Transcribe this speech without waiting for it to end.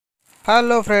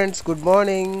Hello friends, good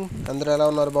morning. అందరూ ఎలా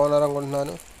ఉన్నారు? బాగున్నారు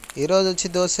అనుకుంటున్నాను. ఈరోజు వచ్చి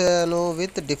దోశను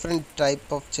with different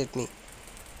type of chutney.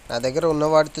 నా దగ్గర ఉన్న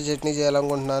వాటితో చట్నీ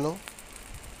చేయాలనుకుంటున్నాను.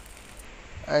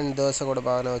 అండ్ దోశ కూడా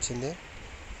బాగానే వచ్చింది.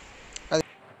 అది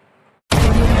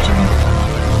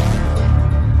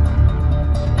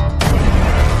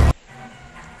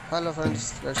hello friends,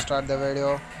 let's start the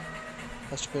video.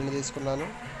 First పిండి తీసుకున్నాను,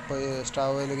 పోయి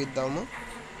స్టవ్ వెలిగిద్దాము.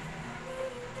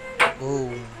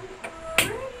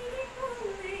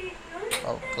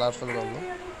 కలర్ఫుల్గా ఉంది.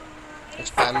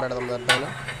 నెక్స్ట్ ప్యాన్ పెడదాం దానిపైన.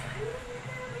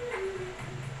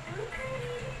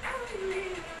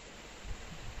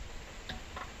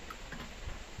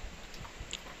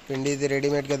 పిండి ఇది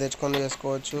రెడీమేడ్గా తెచ్చుకొని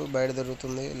చేసుకోవచ్చు, బయట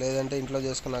దొరుకుతుంది. లేదంటే ఇంట్లో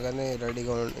చేసుకున్నా కానీ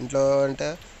రెడీగా ఇంట్లో అంటే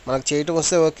మనకు చేయటం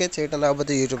వస్తే ఓకే, చేయటం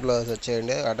రాకపోతే యూట్యూబ్లో సెర్చ్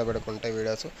చేయండి, ఆటోమేటిక్గా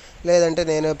వీడియోస్. లేదంటే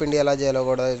నేను పిండి ఎలా చేయాలో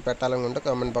కూడా పెట్టాలనుకుంటే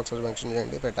కామెంట్ బాక్స్లో మెన్షన్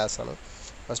చేయండి, పెట్టేస్తాను.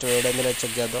 ఫస్ట్ వేడైంది లేదు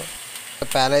చెక్ చేద్దాం.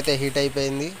 ప్యాన్ అయితే హీట్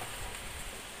అయిపోయింది.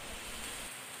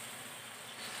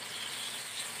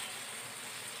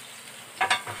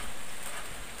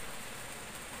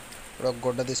 ఇప్పుడు ఒక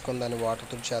గుడ్డ తీసుకొని దాన్ని వాటర్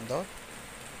తుడిచేద్దాం.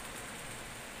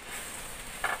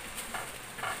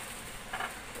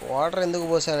 వాటర్ ఎందుకు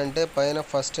పోసానంటే పైన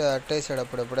ఫస్ట్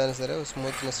అట్టేసేటప్పుడు ఎప్పుడైనా సరే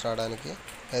స్మూత్నెస్ రావడానికి,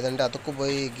 లేదంటే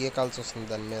అతుక్కుపోయి గీకాల్సి వస్తుంది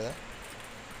దాని మీద.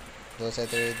 దోశ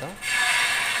అయితే వేద్దాం.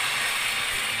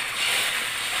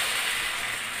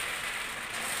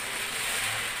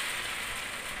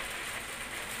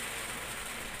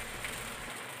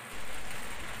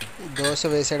 దోశ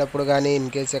వేసేటప్పుడు కానీ ఇన్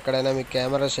కేస్ ఎక్కడైనా మీకు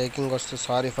కెమెరా షేకింగ్ వస్తే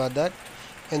సారీ ఫర్ దట్.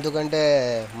 ఎందుకంటే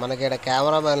మనకి ఇక్కడ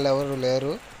కెమెరామ్యాన్లు ఎవరు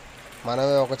లేరు.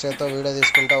 మనమే ఒక చేత్తో వీడియో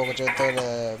తీసుకుంటా, ఒక చేత్తో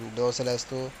దోశలు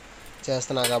వేస్తూ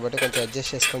చేస్తున్నా కాబట్టి కొంచెం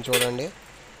అడ్జస్ట్ చేసుకొని చూడండి.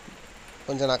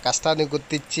 కొంచెం నా కష్టాన్ని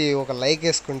గుర్తించి ఒక లైక్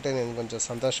వేసుకుంటే నేను కొంచెం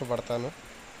సంతోషపడతాను.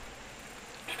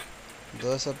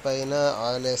 దోశ పైన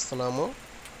ఆయిల్ వేస్తున్నాము.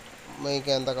 మీకు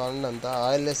ఎంత కావాలంటే అంత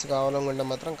ఆయిల్ వేసి కావాలనుకుంటే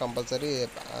మాత్రం కంపల్సరీ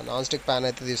నాన్ స్టిక్ ప్యాన్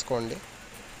అయితే తీసుకోండి.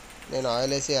 నేను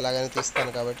ఆయిల్ వేసి ఎలాగైనా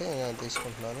తీస్తాను కాబట్టి నేను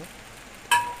తీసుకుంటున్నాను.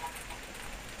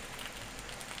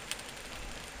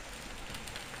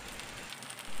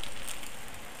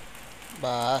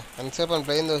 ఎంతసేపు అని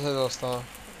ప్లెయిన్ దోశ చూస్తాం,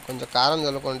 కొంచెం కారం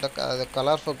చల్లుకుంటే అది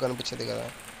కలర్ఫుల్ కనిపించదు కదా.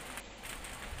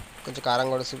 కొంచెం కారం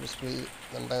కూడా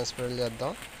దానిపైన స్ప్రెడ్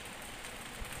చేద్దాం.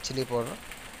 Chilli powder.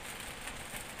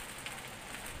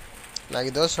 నాకు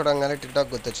ఈ దోశ చూడంగానే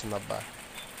టిక్టాక్ గుర్తొచ్చింది. అబ్బా,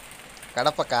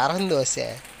 కడప కారం దోశ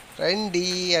రండి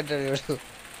అంటాడు,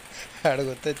 ఆడు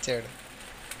గుర్తొచ్చాడు.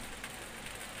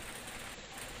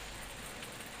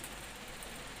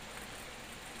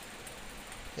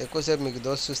 ఎక్కువసేపు మీకు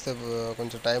దోశ చూస్తే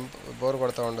కొంచెం టైం బోర్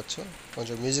కొడుతూ ఉండొచ్చు.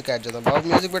 కొంచెం మ్యూజిక్ యాడ్ చేద్దాం. బాబు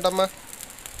మ్యూజిక్ పెట్టమ్మా.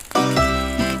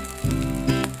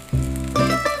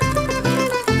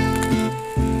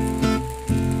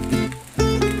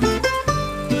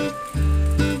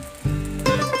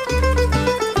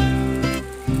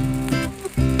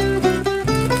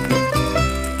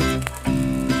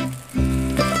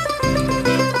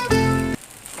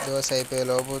 దోశ అయిపోయే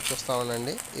లోపు చూస్తూ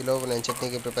ఉండండి. ఈ లోపు నేను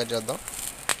చట్నీకి ప్రిపేర్ చేద్దాం.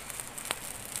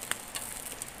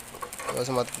 దోశ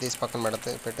మొత్తం తీసి పక్కన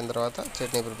పెట్టిన తర్వాత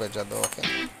చట్నీ ప్రిపేర్ చేద్దాం. ఓకే,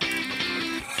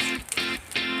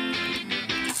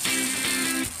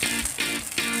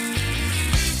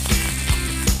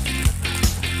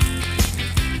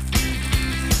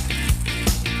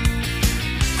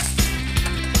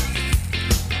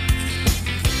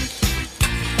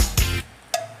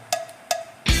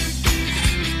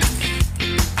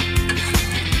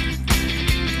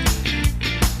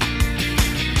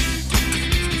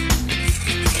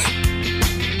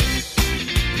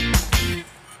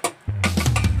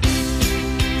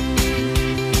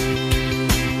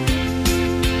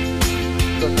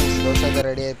 దోశ అయితే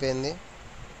రెడీ అయిపోయింది.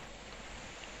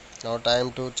 Now time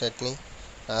to chutney.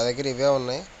 నా దగ్గర ఇవే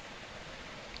ఉన్నాయి: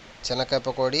 శనక్కాయ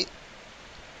పకోడీ,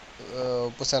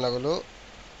 ఉప్పు శనగలు,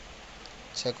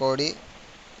 చెకోడి,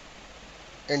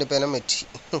 ఎండిపోయిన మిర్చి.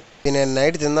 ఇది నేను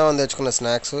నైట్ తిందామని తెచ్చుకున్న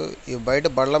స్నాక్స్. ఇవి బయట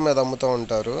బళ్ళ మీద అమ్ముతూ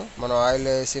ఉంటారు. మనం ఆయిల్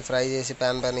వేసి ఫ్రై చేసి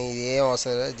ప్యాన్ ఇది ఏం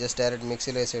అవసరం లేదు, జస్ట్ డైరెక్ట్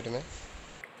మిక్సీలో వేసేయటమే.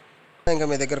 ఇంకా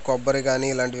మీ దగ్గర కొబ్బరి కానీ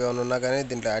ఇలాంటివి ఏమైనా ఉన్నా కానీ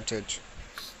దీంట్లో యాడ్ చేయొచ్చు.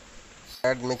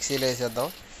 డైరెక్ట్ మిక్సీలో వేసేద్దాం.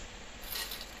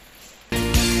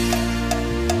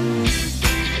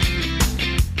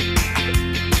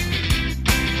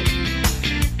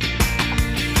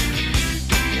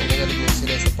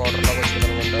 మిక్సీలో వేస్తే పౌడర్ లాగా వచ్చింది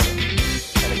అనుకుంటారు.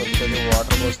 దాని కొద్దిగా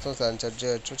వాటర్ పోస్తూ దాన్ని సెట్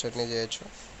చేయొచ్చు, చట్నీ చేయొచ్చు.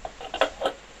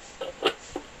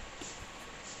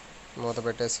 మూత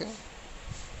పెట్టేసి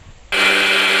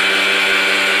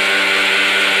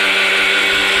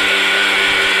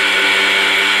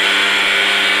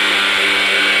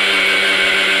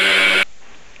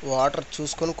వాటర్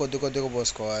చూసుకొని కొద్దిగా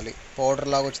పోసుకోవాలి. పౌడర్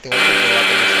లాగా వచ్చింది కాబట్టి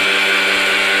వాటర్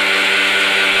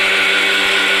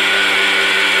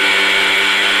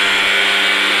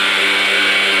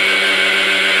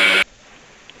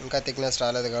థిక్నెస్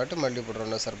రాలేదు కాబట్టి మళ్ళీ ఇప్పుడు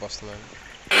రెండోసారి పోస్తున్నాను.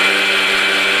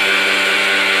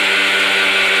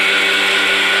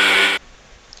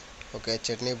 ఓకే,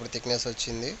 చట్నీ ఇప్పుడు థిక్నెస్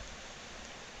వచ్చింది.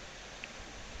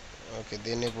 ఓకే,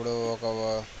 దీన్ని ఇప్పుడు ఒక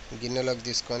గిన్నెలోకి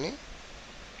తీసుకొని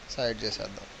సైడ్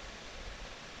చేసేద్దాం.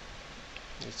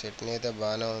 ఈ చట్నీ అయితే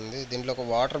బాగానే ఉంది. దీంట్లో ఒక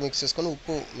వాటర్ మిక్స్ చేసుకొని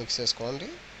ఉప్పు మిక్స్ చేసుకోండి,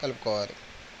 కలుపుకోవాలి.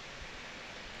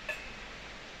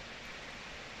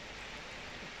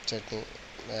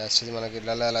 చట్నీ మనకి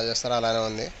ఇళ్ళల్లో ఎలా చేస్తారో అలానే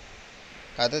ఉంది.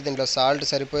 అయితే దీంట్లో సాల్ట్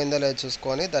సరిపోయిందో లేదో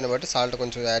చూసుకొని దాన్ని బట్టి సాల్ట్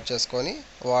కొంచెం యాడ్ చేసుకొని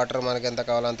వాటర్ మనకి ఎంత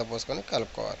కావాలో అంత పోసుకొని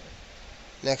కలుపుకోవాలి.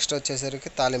 నెక్స్ట్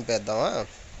వచ్చేసరికి తాలింపు వేద్దామా.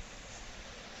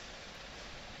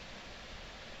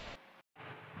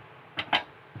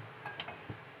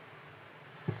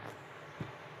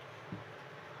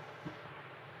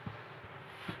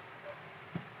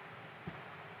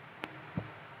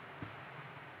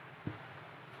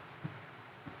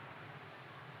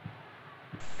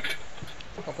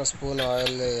 ఒక స్పూన్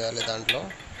ఆయిల్ వేయాలి. దాంట్లో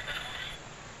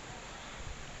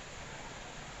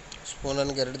స్పూన్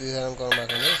అని గరిటె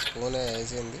తీసానుకోమాకండి, స్పూనే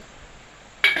వేసింది.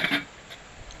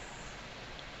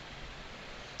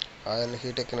 ఆయిల్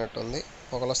హీట్ ఎక్కినట్టుంది,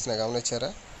 పొగలు వస్తున్నాయి, గమనించారా?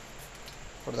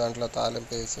 ఇప్పుడు దాంట్లో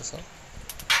తాలింపు వేసేసాం.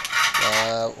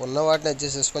 ఉన్న వాటిని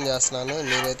అడ్జస్ట్ చేసుకొని చేస్తున్నాను.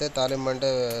 మీరైతే తాలింపు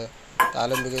అంటే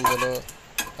తాలింపు గింజలు,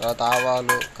 తర్వాత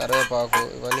ఆవాలు, కరివేపాకు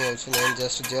ఇవన్నీ వేసి, నేను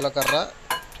జస్ట్ జీలకర్ర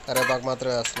కరివేపాకు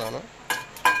మాత్రమే వేస్తున్నాను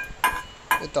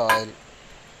with oil.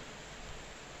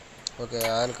 Okay,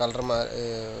 oil colour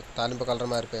తాలింపు కలర్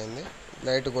మారిపోయింది.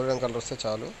 లైట్ గోల్డెన్ కలర్ వస్తే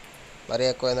చాలు, మరీ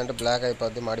ఎక్కువ ఏంటంటే బ్లాక్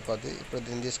అయిపోద్ది, మాడిపోద్ది. ఇప్పుడు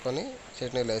దీన్ని తీసుకొని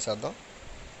చట్నీలో వేసేద్దాం.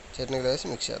 చట్నీలో వేసి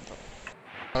మిక్స్ చేద్దాం.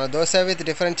 మన dosa with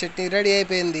different chutney ready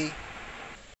అయిపోయింది.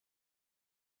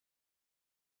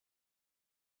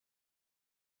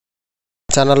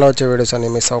 ఛానల్లో వచ్చే వీడియోస్ అన్ని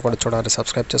మిస్ అవ్వకుండా చూడాలి,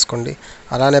 సబ్స్క్రైబ్ చేసుకోండి.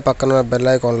 అలానే పక్కన బెల్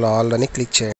ఐకాన్లో ఆల్ అని క్లిక్ చేయండి.